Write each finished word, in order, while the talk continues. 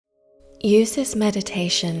Use this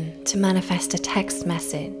meditation to manifest a text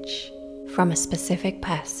message from a specific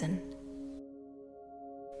person.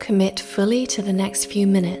 Commit fully to the next few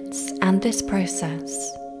minutes and this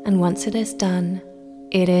process, and once it is done,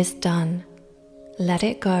 it is done. Let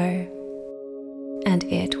it go, and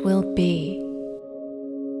it will be.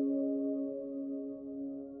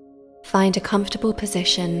 Find a comfortable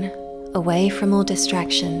position away from all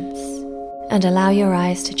distractions and allow your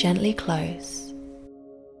eyes to gently close.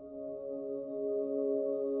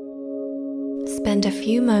 Spend a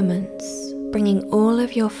few moments bringing all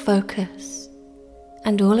of your focus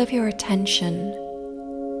and all of your attention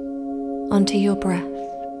onto your breath.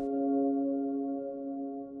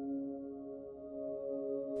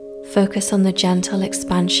 Focus on the gentle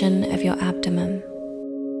expansion of your abdomen.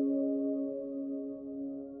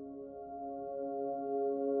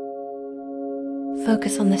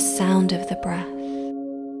 Focus on the sound of the breath.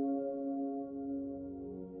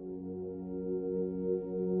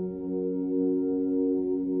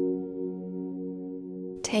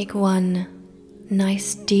 Take one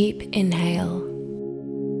nice deep inhale,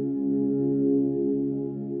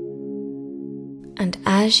 and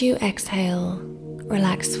as you exhale,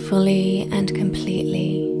 relax fully and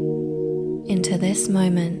completely into this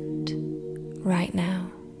moment right now.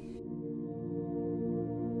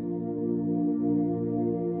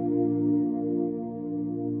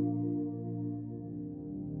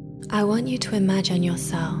 I want you to imagine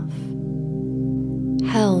yourself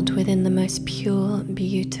held within the most pure,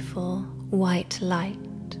 beautiful white light.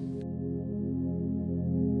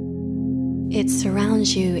 It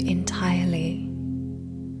surrounds you entirely,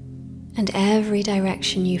 and every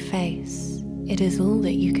direction you face, it is all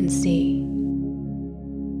that you can see.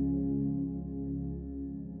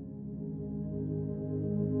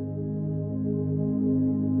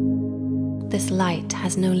 This light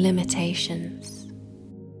has no limitations.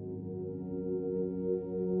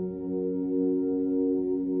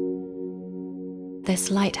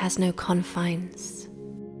 This light has no confines.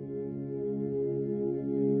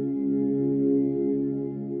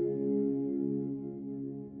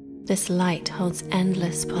 This light holds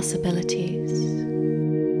endless possibilities.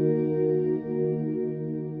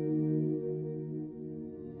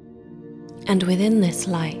 And within this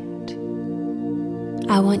light,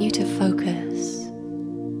 I want you to focus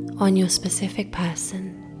on your specific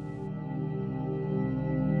person.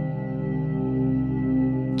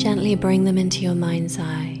 Gently bring them into your mind's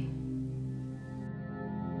eye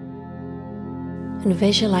and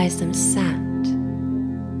visualize them sat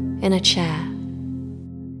in a chair,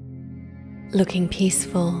 looking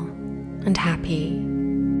peaceful and happy.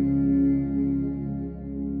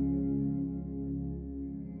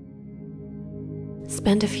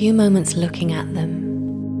 Spend a few moments looking at them,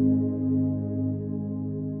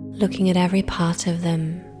 looking at every part of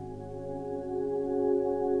them,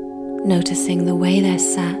 noticing the way they're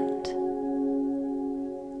sat,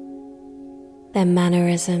 their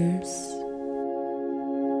mannerisms,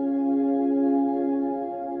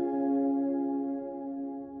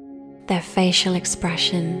 their facial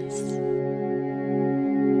expressions,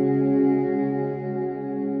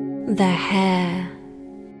 their hair,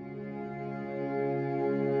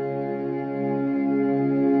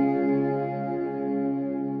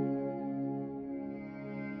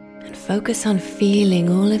 and focus on feeling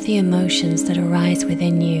all of the emotions that arise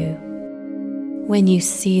within you when you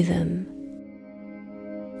see them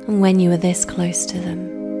and when you are this close to them.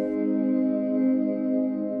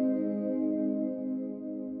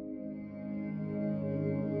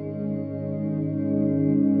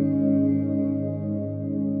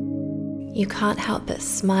 You can't help but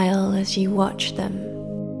smile as you watch them,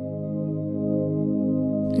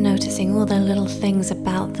 noticing all the little things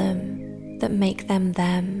about them that make them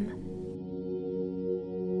them.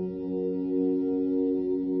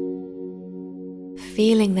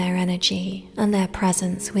 Feeling their energy and their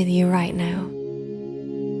presence with you right now.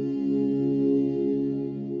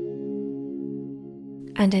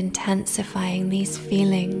 And intensifying these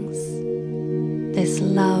feelings, this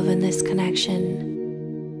love and this connection,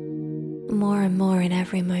 more and more in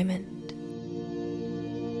every moment.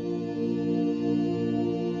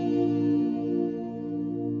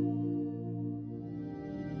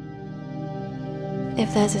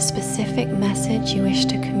 If there's a specific message you wish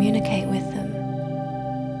to communicate with them,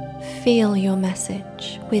 feel your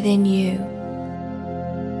message within you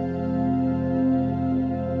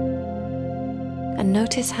and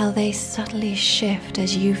notice how they subtly shift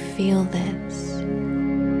as you feel this.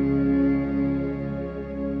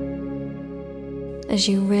 As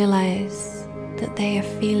you realize that they are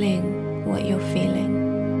feeling what you're feeling.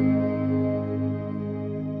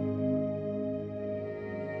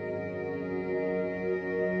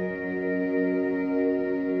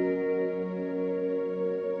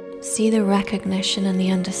 See the recognition and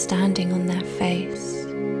the understanding on their face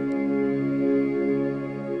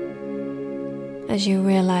as you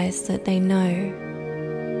realize that they know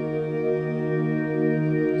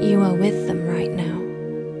you are with them right now.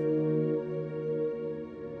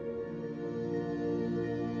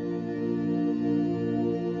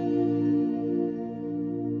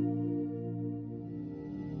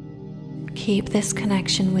 Keep this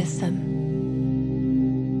connection with them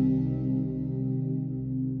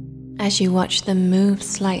as you watch them move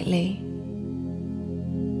slightly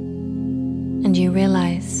and you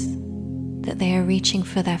realize that they are reaching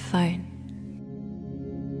for their phone.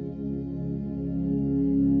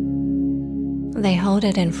 They hold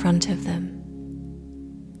it in front of them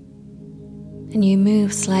and you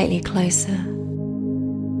move slightly closer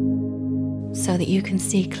so that you can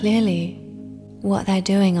see clearly what they're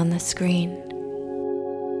doing on the screen.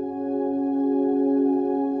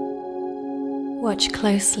 Watch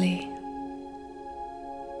closely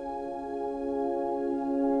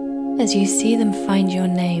as you see them find your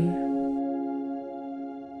name.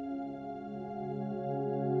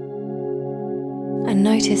 And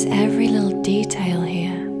notice every little detail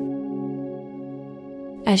here.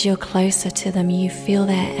 As you're closer to them, you feel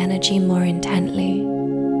their energy more intently.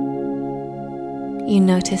 You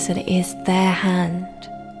notice that it is their hand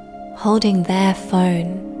holding their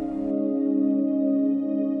phone,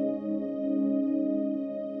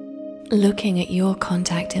 looking at your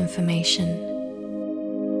contact information.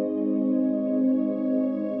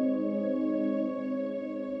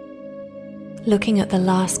 Looking at the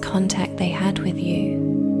last contact they had with you.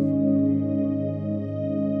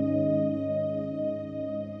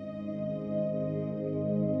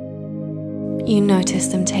 You notice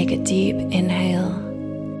them take a deep inhale,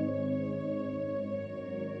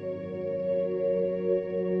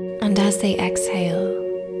 and as they exhale,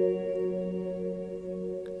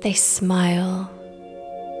 they smile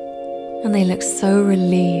and they look so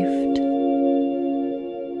relieved.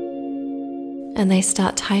 And they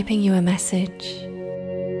start typing you a message,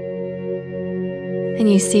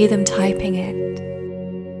 and you see them typing it.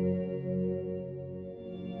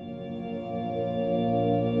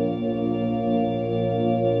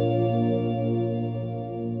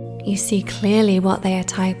 You see clearly what they are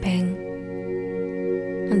typing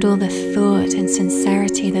and all the thought and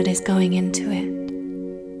sincerity that is going into it.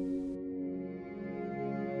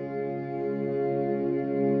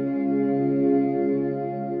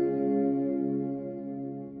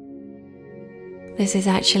 This is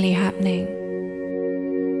actually happening.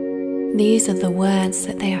 These are the words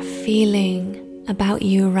that they are feeling about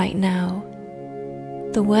you right now,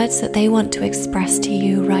 the words that they want to express to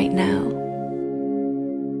you right now.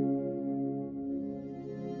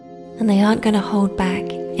 And they aren't going to hold back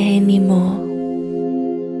anymore.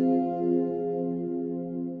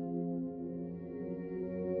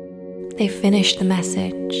 They finish the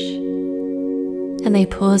message and they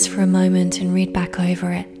pause for a moment and read back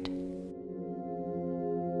over it.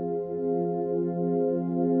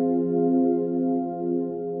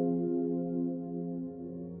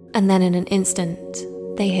 And then in an instant,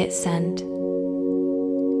 they hit send.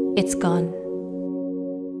 It's gone.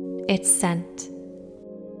 It's sent.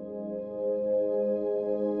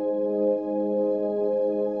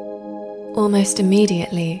 Almost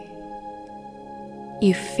immediately,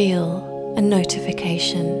 you feel a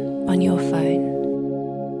notification on your phone.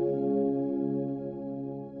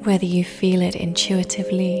 Whether you feel it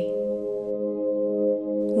intuitively,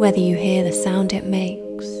 whether you hear the sound it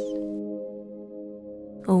makes,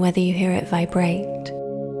 or whether you hear it vibrate,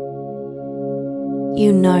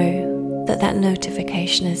 you know that that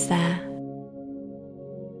notification is there.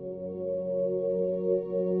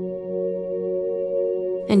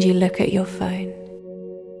 And you look at your phone,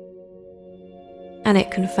 and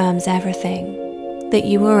it confirms everything that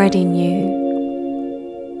you already knew.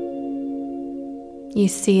 You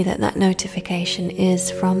see that that notification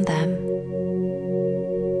is from them.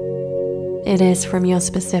 It is from your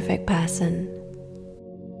specific person.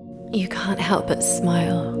 You can't help but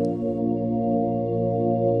smile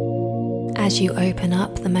as you open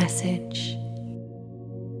up the message,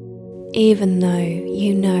 even though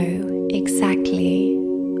you know exactly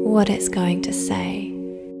what it's going to say.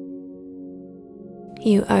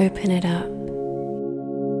 You open it up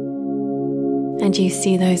and you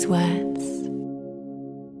see those words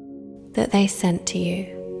that they sent to you,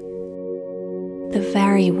 the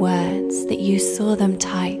very words that you saw them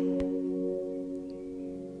type.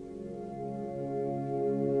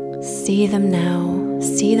 See them now,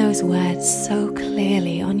 see those words so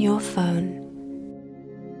clearly on your phone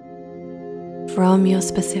from your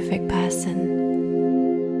specific person.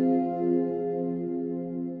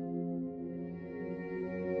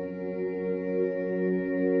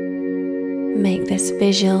 this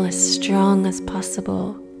visual as strong as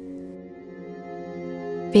possible.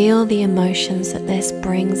 Feel the emotions that this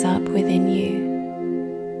brings up within you.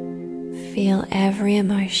 Feel every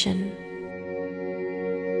emotion.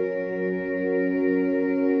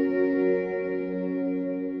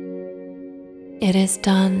 It is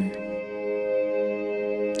done.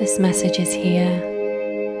 This message is here.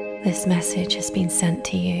 This message has been sent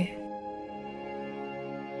to you.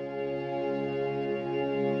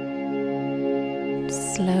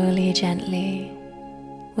 Slowly, gently,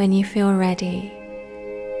 when you feel ready,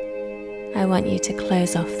 I want you to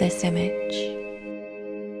close off this image.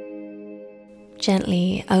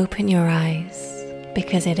 Gently open your eyes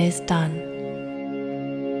because it is done.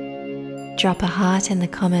 Drop a heart in the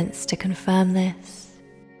comments to confirm this,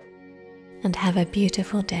 and have a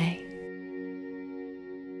beautiful day.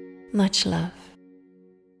 Much love.